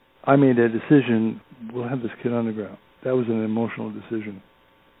I made a decision, we'll have this kid underground. That was an emotional decision.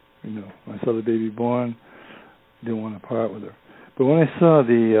 I saw the baby born, didn't want to part with her. But when I saw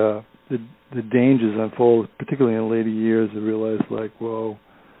the dangers unfold, particularly in later years, I realized, whoa,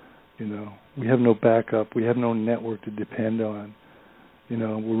 we have no backup, we have no network to depend on.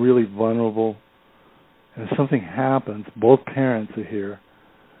 We're really vulnerable. And if something happens, both parents are here,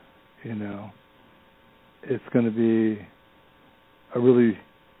 it's going to be a really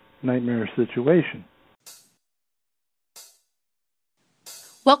nightmare situation.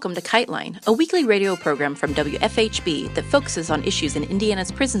 Welcome to Kite Line, a weekly radio program from WFHB that focuses on issues in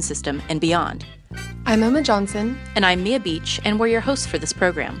Indiana's prison system and beyond. I'm Emma Johnson. And I'm Mia Beach, and we're your hosts for this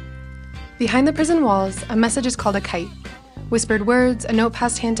program. Behind the prison walls, a message is called a kite. Whispered words, a note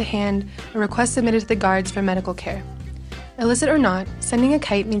passed hand to hand, a request submitted to the guards for medical care. Illicit or not, sending a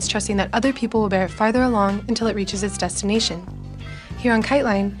kite means trusting that other people will bear it farther along until it reaches its destination. Here on Kite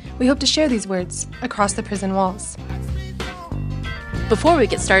Line, we hope to share these words across the prison walls. Before we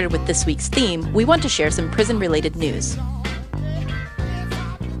get started with this week's theme, we want to share some prison-related news.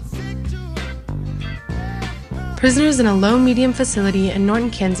 Prisoners in a low-medium facility in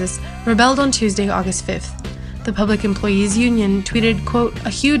Norton, Kansas, rebelled on Tuesday, August 5th. The Public Employees Union tweeted, quote, "A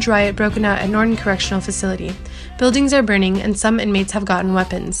huge riot broken out at Norton Correctional Facility. Buildings are burning and some inmates have gotten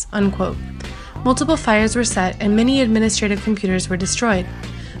weapons," unquote. Multiple fires were set and many administrative computers were destroyed.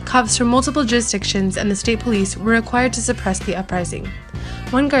 Cops from multiple jurisdictions and the state police were required to suppress the uprising.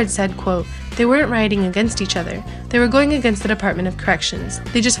 One guard said, quote, "They weren't rioting against each other. They were going against the Department of Corrections.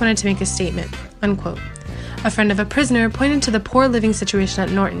 They just wanted to make a statement," unquote. A friend of a prisoner pointed to the poor living situation at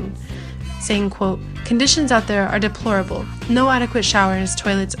Norton, saying, quote, "Conditions out there are deplorable. No adequate showers,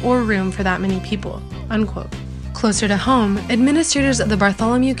 toilets, or room for that many people," unquote. Closer to home, administrators of the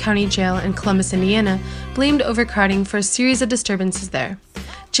Bartholomew County Jail in Columbus, Indiana, blamed overcrowding for a series of disturbances there.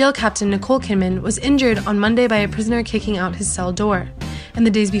 Jail Captain Nicole Kinman was injured on Monday by a prisoner kicking out his cell door. And the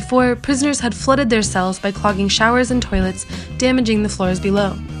days before, prisoners had flooded their cells by clogging showers and toilets, damaging the floors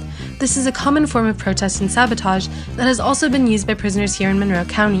below. This is a common form of protest and sabotage that has also been used by prisoners here in Monroe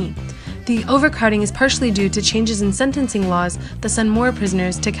County. The overcrowding is partially due to changes in sentencing laws that send more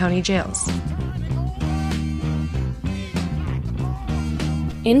prisoners to county jails.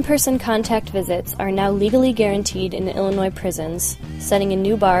 In-person contact visits are now legally guaranteed in Illinois prisons, setting a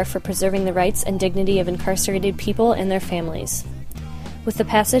new bar for preserving the rights and dignity of incarcerated people and their families. With the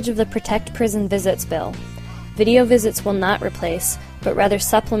passage of the Protect Prison Visits Bill, video visits will not replace, but rather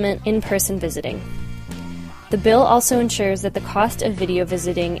supplement in-person visiting. The bill also ensures that the cost of video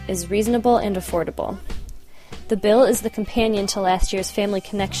visiting is reasonable and affordable. The bill is the companion to last year's Family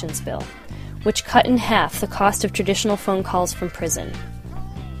Connections Bill, which cut in half the cost of traditional phone calls from prison.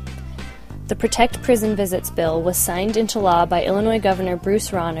 The Protect Prison Visits Bill was signed into law by Illinois Governor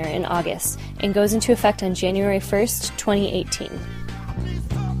Bruce Rauner in August and goes into effect on January 1st, 2018.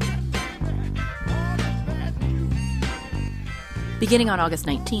 Beginning on August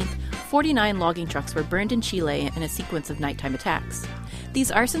 19th, 49 logging trucks were burned in Chile in a sequence of nighttime attacks.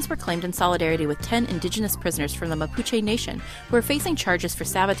 These arsons were claimed in solidarity with 10 indigenous prisoners from the Mapuche Nation who are facing charges for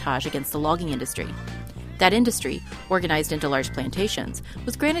sabotage against the logging industry. That industry, organized into large plantations,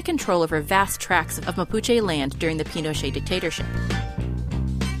 was granted control over vast tracts of Mapuche land during the Pinochet dictatorship.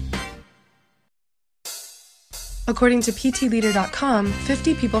 According to PTLeader.com,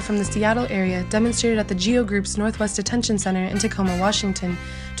 50 people from the Seattle area demonstrated at the GEO Group's Northwest Detention Center in Tacoma, Washington,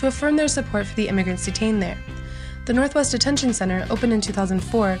 to affirm their support for the immigrants detained there. The Northwest Detention Center, opened in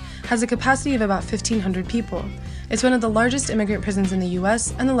 2004, has a capacity of about 1,500 people. It's one of the largest immigrant prisons in the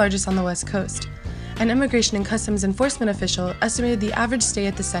U.S. and the largest on the West Coast. An Immigration and Customs Enforcement official estimated the average stay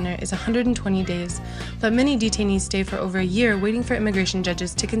at the center is 120 days, but many detainees stay for over a year waiting for immigration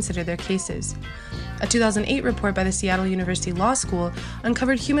judges to consider their cases. A 2008 report by the Seattle University Law School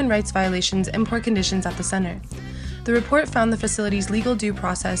uncovered human rights violations and poor conditions at the center. The report found the facility's legal due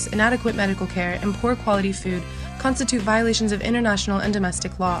process, inadequate medical care, and poor quality food constitute violations of international and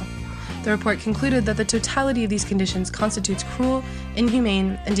domestic law. The report concluded that the totality of these conditions constitutes cruel,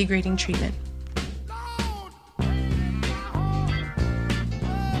 inhumane, and degrading treatment.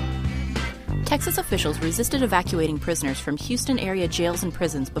 Texas officials resisted evacuating prisoners from Houston area jails and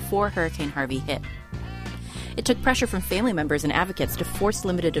prisons before Hurricane Harvey hit. It took pressure from family members and advocates to force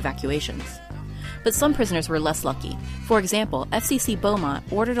limited evacuations. But some prisoners were less lucky. For example, FCC Beaumont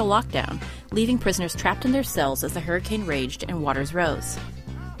ordered a lockdown, leaving prisoners trapped in their cells as the hurricane raged and waters rose.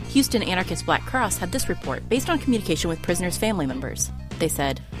 Houston Anarchist Black Cross had this report based on communication with prisoners' family members. They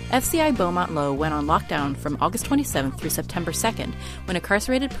said, FCI Beaumont Low went on lockdown from August 27th through September 2nd, when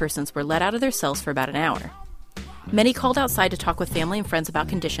incarcerated persons were let out of their cells for about an hour. Many called outside to talk with family and friends about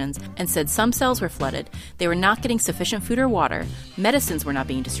conditions and said some cells were flooded, they were not getting sufficient food or water, medicines were not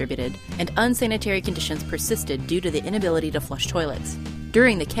being distributed, and unsanitary conditions persisted due to the inability to flush toilets.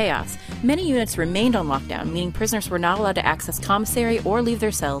 During the chaos, many units remained on lockdown, meaning prisoners were not allowed to access commissary or leave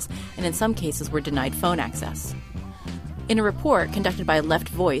their cells, and in some cases were denied phone access. In a report conducted by Left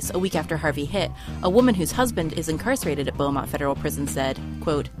Voice a week after Harvey hit, a woman whose husband is incarcerated at Beaumont Federal Prison said,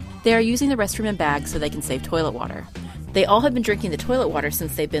 quote, "They are using the restroom in bags so they can save toilet water. They all have been drinking the toilet water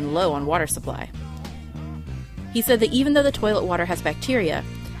since they've been low on water supply." He said that even though the toilet water has bacteria,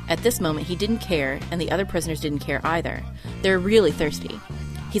 at this moment he didn't care, and the other prisoners didn't care either. They're really thirsty.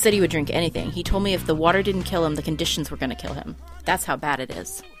 He said he would drink anything. He told me if the water didn't kill him, the conditions were going to kill him. That's how bad it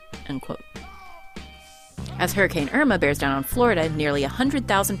is. End quote. As Hurricane Irma bears down on Florida, nearly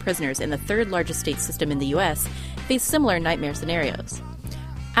 100,000 prisoners in the third largest state system in the U.S. face similar nightmare scenarios.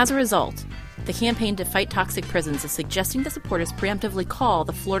 As a result, the Campaign to Fight Toxic Prisons is suggesting that supporters preemptively call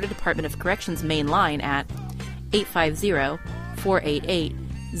the Florida Department of Corrections main line at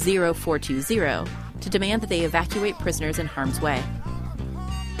 850-488-0420 to demand that they evacuate prisoners in harm's way.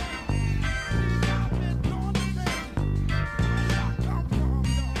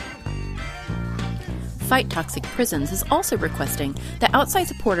 Fight Toxic Prisons is also requesting that outside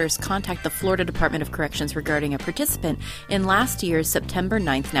supporters contact the Florida Department of Corrections regarding a participant in last year's September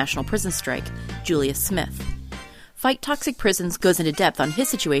 9th National Prison Strike, Julius Smith. Fight Toxic Prisons goes into depth on his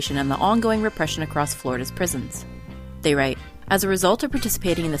situation and the ongoing repression across Florida's prisons. They write, "As a result of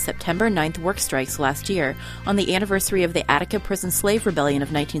participating in the September 9th work strikes last year, on the anniversary of the Attica Prison Slave Rebellion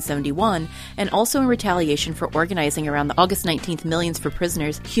of 1971, and also in retaliation for organizing around the August 19th Millions for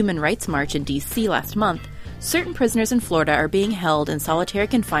Prisoners Human Rights March in D.C. last month, certain prisoners in Florida are being held in solitary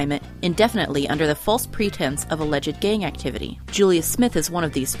confinement indefinitely under the false pretense of alleged gang activity. Julius Smith is one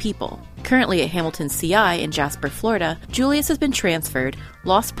of these people. Currently at Hamilton CI in Jasper, Florida, Julius has been transferred,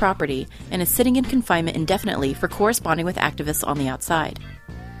 lost property, and is sitting in confinement indefinitely for corresponding with activists on the outside.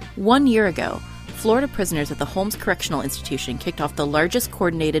 1 year ago, Florida prisoners at the Holmes Correctional Institution kicked off the largest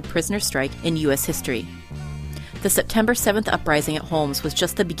coordinated prisoner strike in U.S. history. The September 7th uprising at Holmes was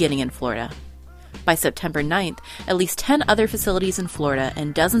just the beginning in Florida. By September 9th, at least 10 other facilities in Florida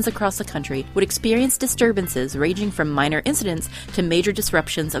and dozens across the country would experience disturbances ranging from minor incidents to major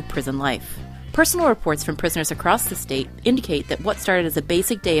disruptions of prison life. Personal reports from prisoners across the state indicate that what started as a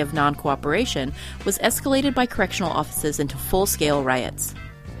basic day of non-cooperation was escalated by correctional offices into full-scale riots.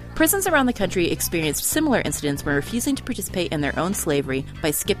 Prisons around the country experienced similar incidents when refusing to participate in their own slavery by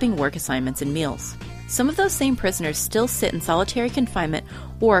skipping work assignments and meals. Some of those same prisoners still sit in solitary confinement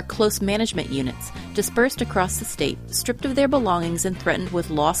or close management units, dispersed across the state, stripped of their belongings and threatened with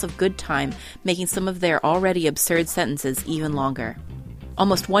loss of good time, making some of their already absurd sentences even longer.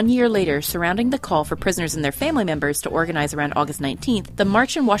 Almost 1 year later, surrounding the call for prisoners and their family members to organize around August 19th, the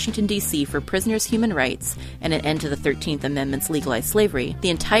March in Washington, D.C. for prisoners' human rights and an end to the 13th Amendment's legalized slavery, the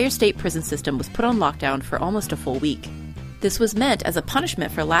entire state prison system was put on lockdown for almost a full week. This was meant as a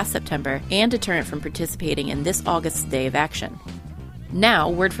punishment for last September and deterrent from participating in this August's day of action. Now,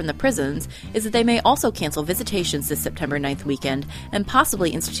 word from the prisons is that they may also cancel visitations this September 9th weekend and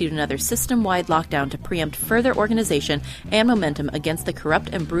possibly institute another system-wide lockdown to preempt further organization and momentum against the corrupt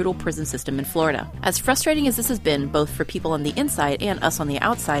and brutal prison system in Florida. As frustrating as this has been, both for people on the inside and us on the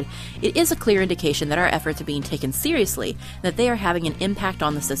outside, it is a clear indication that our efforts are being taken seriously and that they are having an impact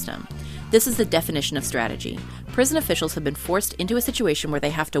on the system. This is the definition of strategy. Prison officials have been forced into a situation where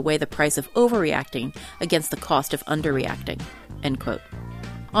they have to weigh the price of overreacting against the cost of underreacting." End quote.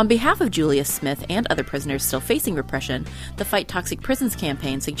 On behalf of Julius Smith and other prisoners still facing repression, the Fight Toxic Prisons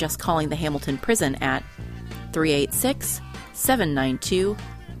campaign suggests calling the Hamilton prison at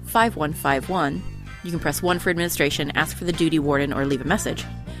 386-792-5151. You can press 1 for administration, ask for the duty warden, or leave a message,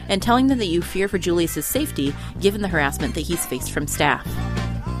 and telling them that you fear for Julius's safety given the harassment that he's faced from staff.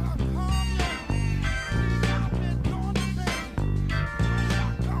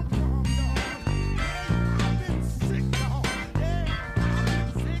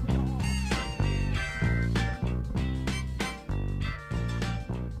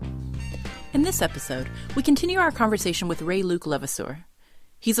 In this episode, we continue our conversation with Ray Luke Levasseur.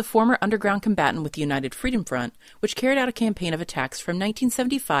 He's a former underground combatant with the United Freedom Front, which carried out a campaign of attacks from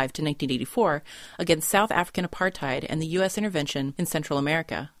 1975 to 1984 against South African apartheid and the U.S. intervention in Central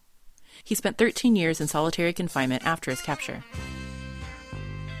America. He spent 13 years in solitary confinement after his capture.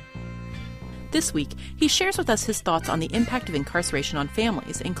 This week, he shares with us his thoughts on the impact of incarceration on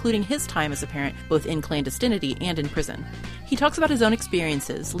families, including his time as a parent both in clandestinity and in prison. He talks about his own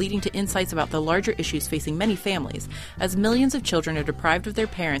experiences, leading to insights about the larger issues facing many families, as millions of children are deprived of their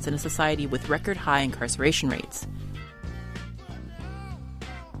parents in a society with record-high incarceration rates.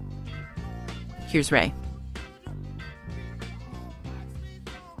 Here's Ray.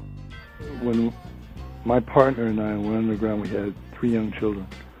 When my partner and I were underground, we had 3 young children.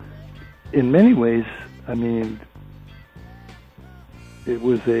 In many ways, I mean, it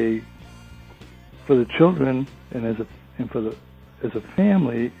was for the children and as a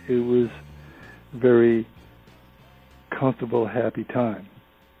family, it was a very comfortable, happy time.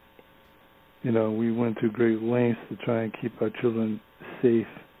 You know, we went to great lengths to try and keep our children safe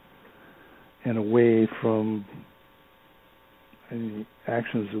and away from any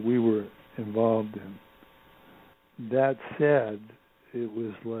actions that we were involved in. That said, it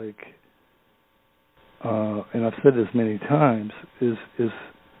was like, and I've said this many times, is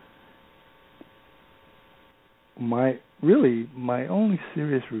my only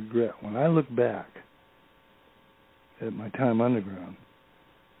serious regret when I look back at my time underground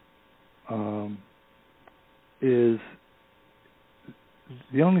is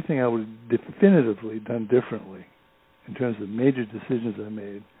the only thing I would have definitively done differently in terms of major decisions I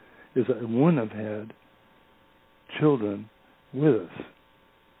made is I wouldn't have had children with us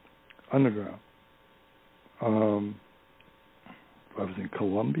underground. I was in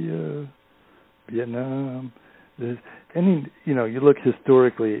Colombia, Vietnam. You look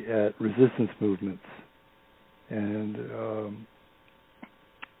historically at resistance movements, and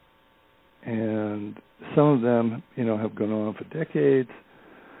some of them, have gone on for decades,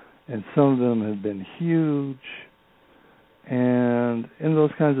 and some of them have been huge. And in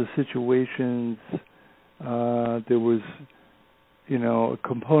those kinds of situations, there was, a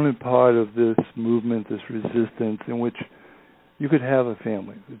component part of this movement, this resistance, in which you could have a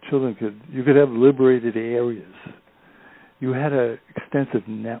family. The children you could have liberated areas. You had an extensive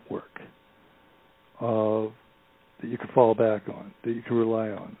network that you could fall back on, that you could rely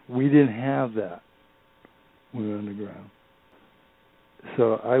on. We didn't have that when we were underground.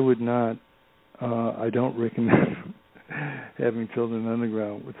 So I would not, I don't recommend having children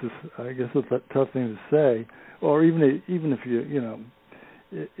underground, which is, I guess, a tough thing to say. Or even if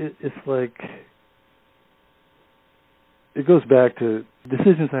it's like, it goes back to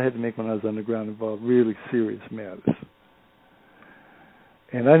decisions I had to make when I was underground involved really serious matters.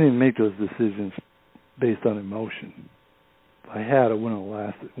 And I didn't make those decisions based on emotion. If I had, I wouldn't have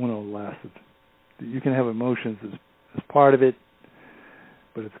lasted. You can have emotions as part of it,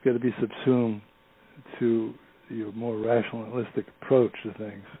 but it's got to be subsumed to your more rationalistic approach to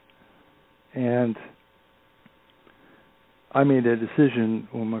things. And I made a decision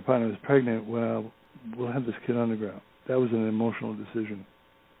when my partner was pregnant, well, we'll have this kid underground. That was an emotional decision.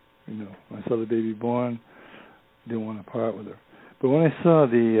 I saw the baby born, didn't want to part with her. But when I saw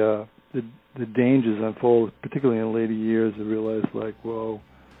the dangers unfold, particularly in later years, I realized,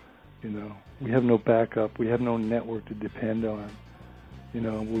 we have no backup, we have no network to depend on.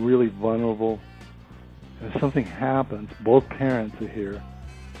 We're really vulnerable. And if something happens, both parents are here,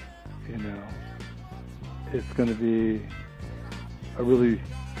 it's going to be a really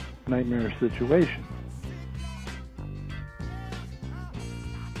nightmarish situation.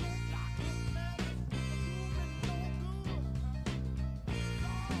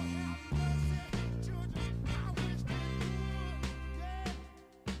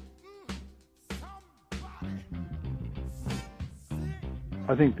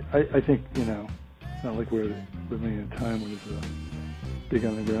 I think it's not like we're living in a time when there's a big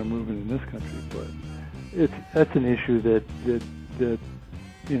underground movement in this country, but that's an issue that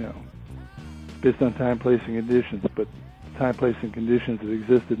based on time, place, and conditions. But time, place, and conditions that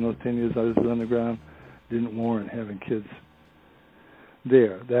existed in those 10 years I was underground didn't warrant having kids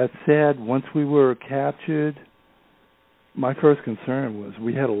there. That said, once we were captured, my first concern was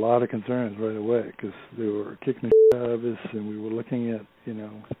we had a lot of concerns right away because they were kicking the shit out of us, and we were looking at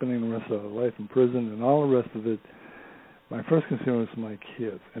spending the rest of our life in prison and all the rest of it. My first concern was my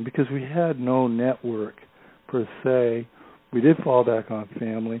kids, and because we had no network per se, we did fall back on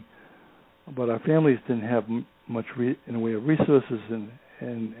family, but our families didn't have much in the way of resources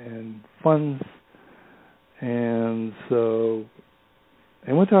and funds, and so,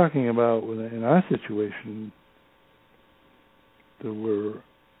 and we're talking about in our situation, there were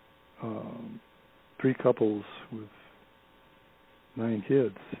 3 couples with 9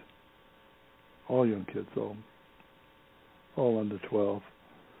 kids, all young kids, all under 12.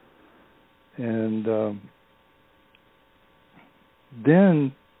 And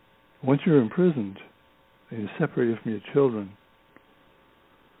then Once you're imprisoned and you're separated from your children,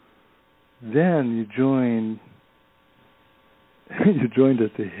 then you joined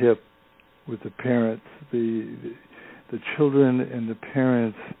at the hip with the parents, the children and the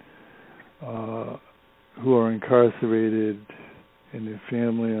parents who are incarcerated and their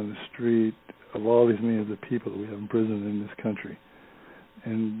family on the street, of all these millions of people that we have imprisoned in this country.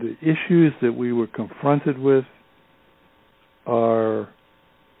 And the issues that we were confronted with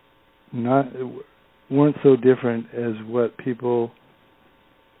weren't so different as what people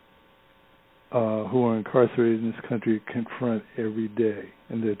who are incarcerated in this country confront every day,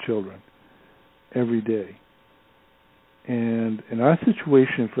 and their children, every day. And in our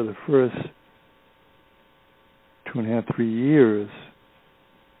situation for the first 2.5, 3 years,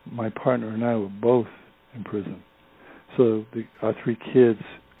 my partner and I were both in prison. So our 3 kids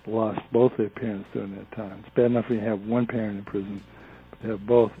lost both their parents during that time. It's bad enough when you have one parent in prison, but to have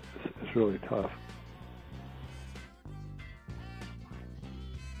both, it's really tough.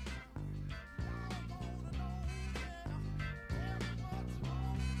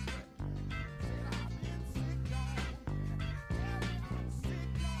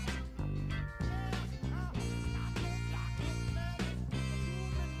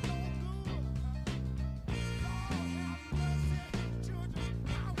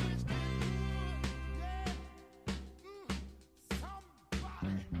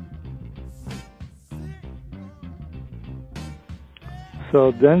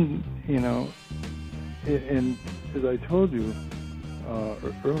 So then, and as I told you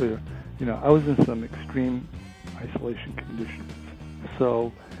earlier, I was in some extreme isolation conditions.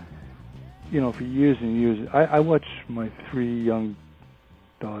 So, for years and years, I watched my 3 young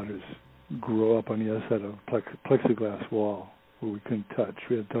daughters grow up on the other side of a plexiglass wall where we couldn't touch.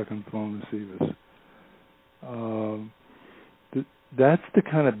 We had to talk on phone receivers. That's the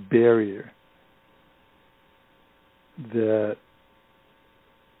kind of barrier that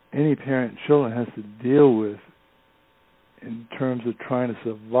any parent and children has to deal with in terms of trying to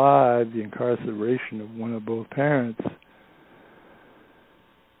survive the incarceration of one or both parents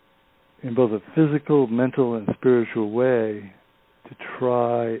in both a physical, mental, and spiritual way to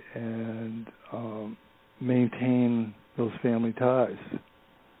try and maintain those family ties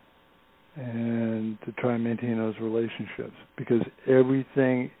and to try and maintain those relationships. Because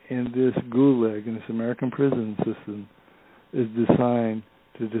everything in this gulag, in this American prison system, is designed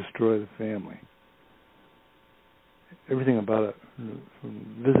to destroy the family. Everything about it, from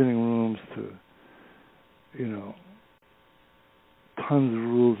visiting rooms to, tons of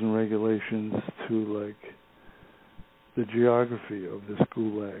rules and regulations to, the geography of this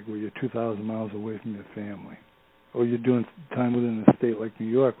gulag, where you're 2,000 miles away from your family. Or you're doing time within a state like New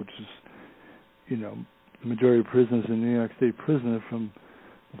York, which is, the majority of prisoners in New York State prison are from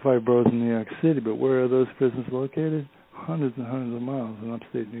the 5 boroughs in New York City, but where are those prisons located? Hundreds and hundreds of miles in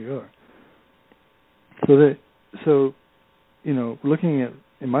upstate New York. So looking at,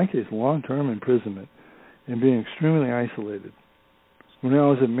 in my case, long-term imprisonment and being extremely isolated. When I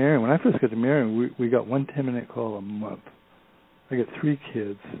was at Marion, when I first got to Marion, we got 1 10-minute call a month. I got 3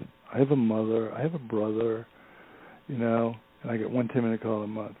 kids. I have a mother. I have a brother, and I get 1 10-minute call a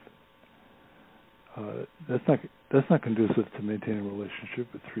month. That's not conducive to maintaining a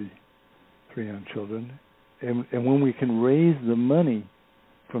relationship with three young children. And when we can raise the money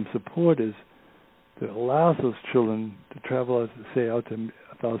from supporters that allows those children to travel out to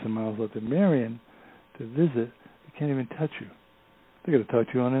 1,000 miles out to Marion to visit, they can't even touch you. They're going to talk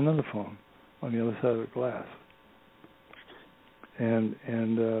to you on another phone on the other side of the glass. And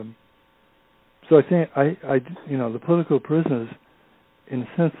so I think the political prisoners, in the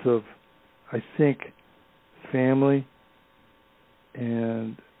sense of, I think, family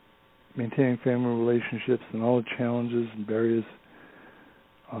and maintaining family relationships and all the challenges and barriers,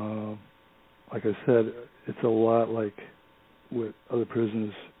 like I said, it's a lot like what other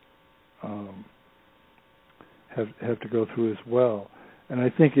prisoners have to go through as well. And I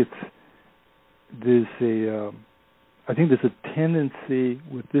think there's a tendency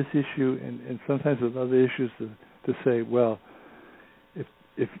with this issue and sometimes with other issues to say, well,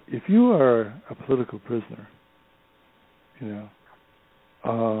 if you are a political prisoner, you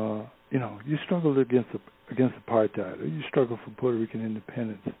struggled against apartheid, or you struggled for Puerto Rican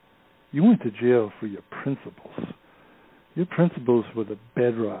independence. You went to jail for your principles. Your principles were the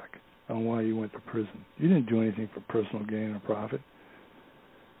bedrock on why you went to prison. You didn't do anything for personal gain or profit.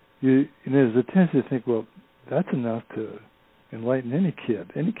 There's a tendency to think, well, that's enough to enlighten any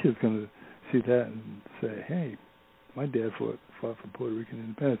kid. Any kid's going to see that and say, hey, my dad fought for Puerto Rican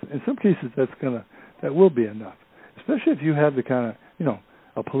independence. In some cases, that will be enough, especially if you have the kind of,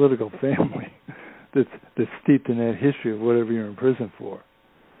 a political family that's steeped in that history of whatever you're in prison for.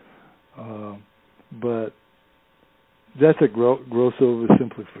 But that's a gross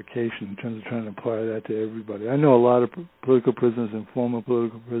oversimplification in terms of trying to apply that to everybody. I know a lot of political prisoners and former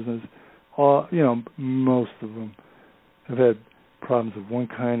political prisoners. Most of them have had problems of one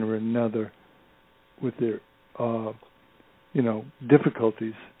kind or another with their,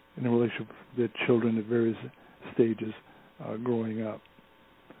 difficulties in the relationship with their children at various stages growing up.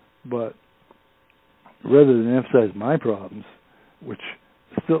 But rather than emphasize my problems, which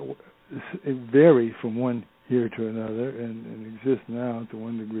still vary from one year to another and exist now to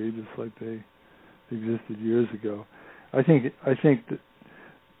one degree, just like they existed years ago, I think that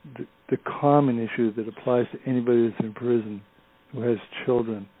the common issue that applies to anybody that's in prison who has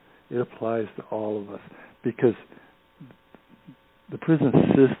children, it applies to all of us, because the prison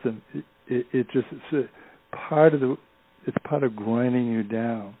system, it's part of grinding you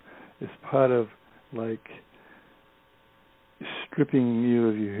down. It's part of like stripping you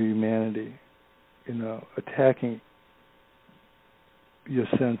of your humanity, attacking your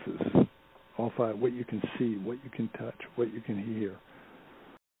senses, all five, what you can see, what you can touch, what you can hear.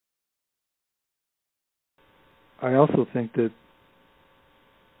 I also think that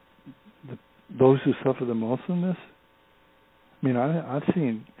those who suffer the most from this, I've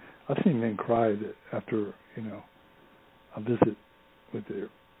seen men cry after a visit with their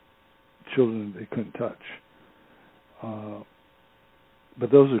children that they couldn't touch. But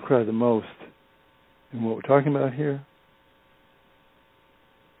those who cry the most, and what we're talking about here,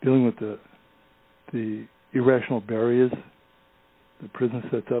 dealing with the irrational barriers the prison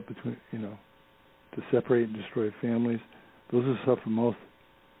sets up between, to separate and destroy families, those who suffer most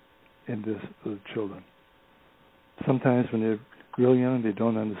in this are the children. Sometimes when they're real young, they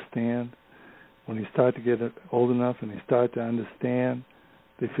don't understand. When they start to get old enough and they start to understand,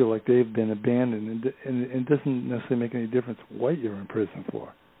 they feel like they've been abandoned, and it doesn't necessarily make any difference what you're in prison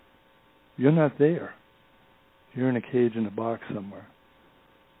for. You're not there. You're in a cage in a box somewhere,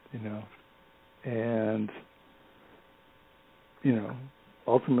 and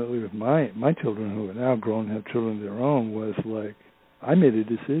ultimately with my children, who are now grown and have children of their own, was like, I made a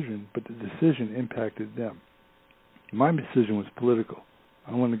decision, but the decision impacted them. My decision was political.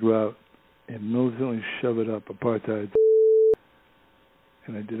 I wanted to go out and militantly shove it up apartheid,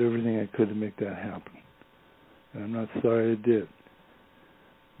 and I did everything I could to make that happen. And I'm not sorry I did.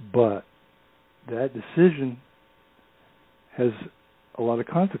 But that decision has a lot of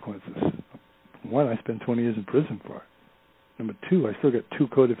consequences. One, I spent 20 years in prison for it. Number two, I still got 2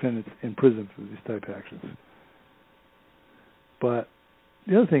 co-defendants in prison for these type actions. But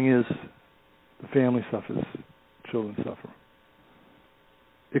the other thing is, the family suffers, children suffer.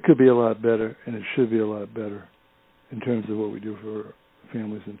 It could be a lot better, and it should be a lot better in terms of what we do for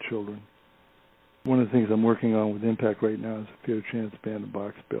families and children. One of the things I'm working on with Impact right now is a fair chance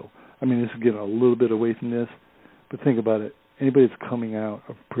ban-the-box bill. This is getting a little bit away from this, but think about it. Anybody that's coming out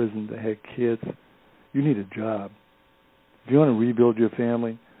of prison that had kids, you need a job. If you want to rebuild your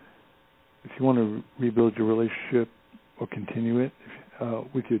family, if you want to rebuild your relationship or continue it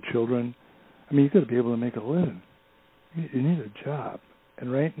with your children, you've got to be able to make a living. You need a job.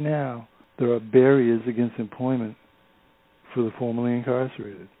 And right now, there are barriers against employment for the formerly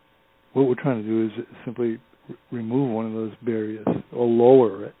incarcerated. What we're trying to do is simply remove one of those barriers or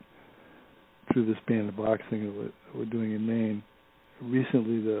lower it through this ban-the-box thing that we're doing in Maine.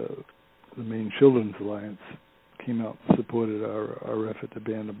 Recently, the Maine Children's Alliance came out and supported our effort to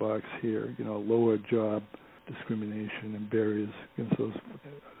ban the box here, lower job discrimination and barriers against those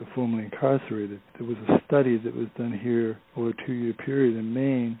formerly incarcerated. There was a study that was done here over a 2-year period in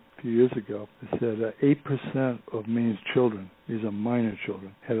Maine a few years ago that said 8% of Maine's children, these are minor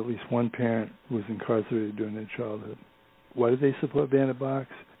children, had at least one parent who was incarcerated during their childhood. Why did they support ban the box?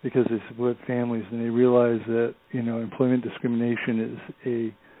 Because they support families, and they realize that employment discrimination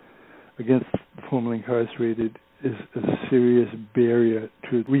is against the formerly incarcerated is a serious barrier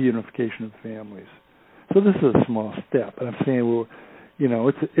to reunification of families. So this is a small step, and I'm saying,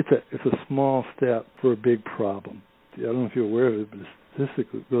 it's a small step for a big problem. I don't know if you're aware of it, but the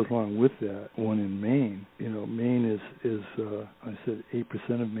statistic that goes along with that one in Maine. Maine is I said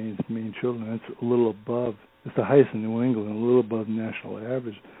 8% of Maine children. That's a little above. It's the highest in New England, a little above the national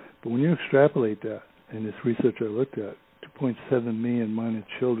average. But when you extrapolate that, and this research I looked at, 2.7 million minor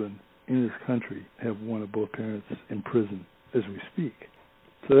children in this country have one or both parents in prison as we speak.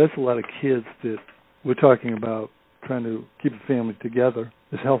 So that's a lot of kids that we're talking about trying to keep a family together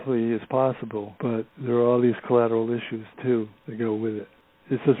as healthily as possible, but there are all these collateral issues, too, that go with it.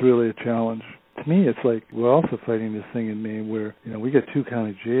 This is really a challenge to me, it's like we're also fighting this thing in Maine where, we got 2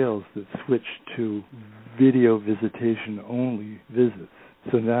 county jails that switched to video visitation only visits.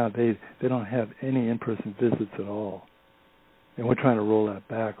 So now they don't have any in-person visits at all. And we're trying to roll that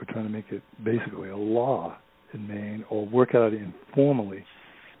back. We're trying to make it basically a law in Maine, or work out informally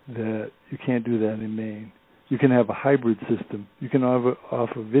that you can't do that in Maine. You can have a hybrid system. You can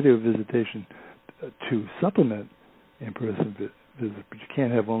offer video visitation to supplement in-person visits, but you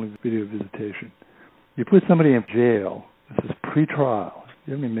can't have only video visitation. You put somebody in jail, this is pre-trial.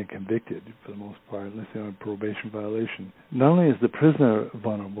 You haven't even been convicted for the most part, unless they're on a probation violation. Not only is the prisoner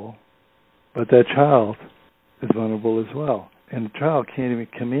vulnerable, but that child is vulnerable as well. And the child can't even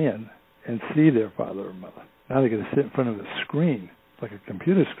come in and see their father or mother. Now they're going to sit in front of a screen, like a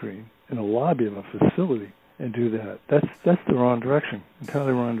computer screen, in the lobby of a facility and do that. That's the wrong direction,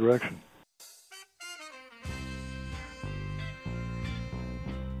 entirely wrong direction.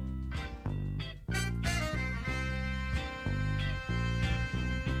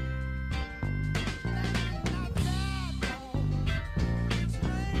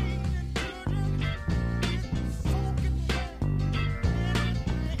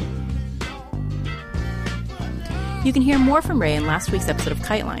 You can hear more from Ray in last week's episode of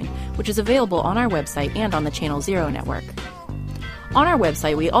KiteLine, which is available on our website and on the Channel Zero network. On our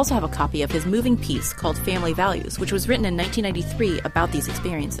website, we also have a copy of his moving piece called Family Values, which was written in 1993 about these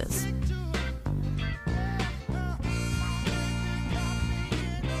experiences.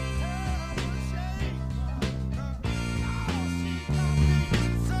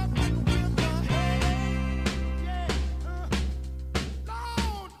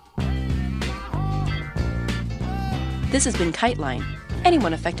 This has been KiteLine.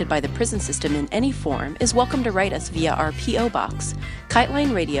 Anyone affected by the prison system in any form is welcome to write us via our P.O. Box,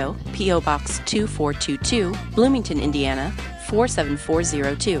 KiteLine Radio, P.O. Box 2422, Bloomington, Indiana,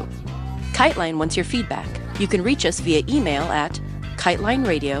 47402. KiteLine wants your feedback. You can reach us via email at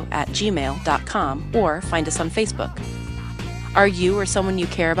kitelineradio@gmail.com or find us on Facebook. Are you or someone you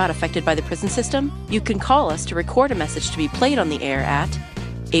care about affected by the prison system? You can call us to record a message to be played on the air at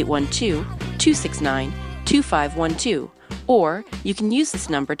 812-269-2512, or you can use this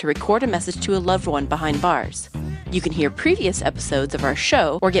number to record a message to a loved one behind bars. You can hear previous episodes of our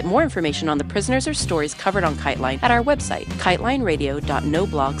show or get more information on the prisoners or stories covered on KiteLine at our website,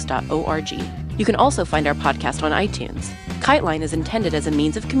 kitelineradio.noblogs.org. You can also find our podcast on iTunes. KiteLine is intended as a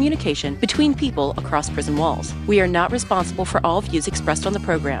means of communication between people across prison walls. We are not responsible for all views expressed on the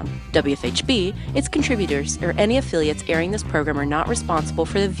program. WFHB, its contributors, or any affiliates airing this program are not responsible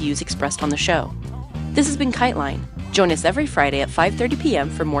for the views expressed on the show. This has been KiteLine. Join us every Friday at 5:30 p.m.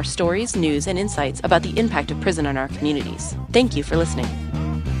 for more stories, news, and insights about the impact of prison on our communities. Thank you for listening.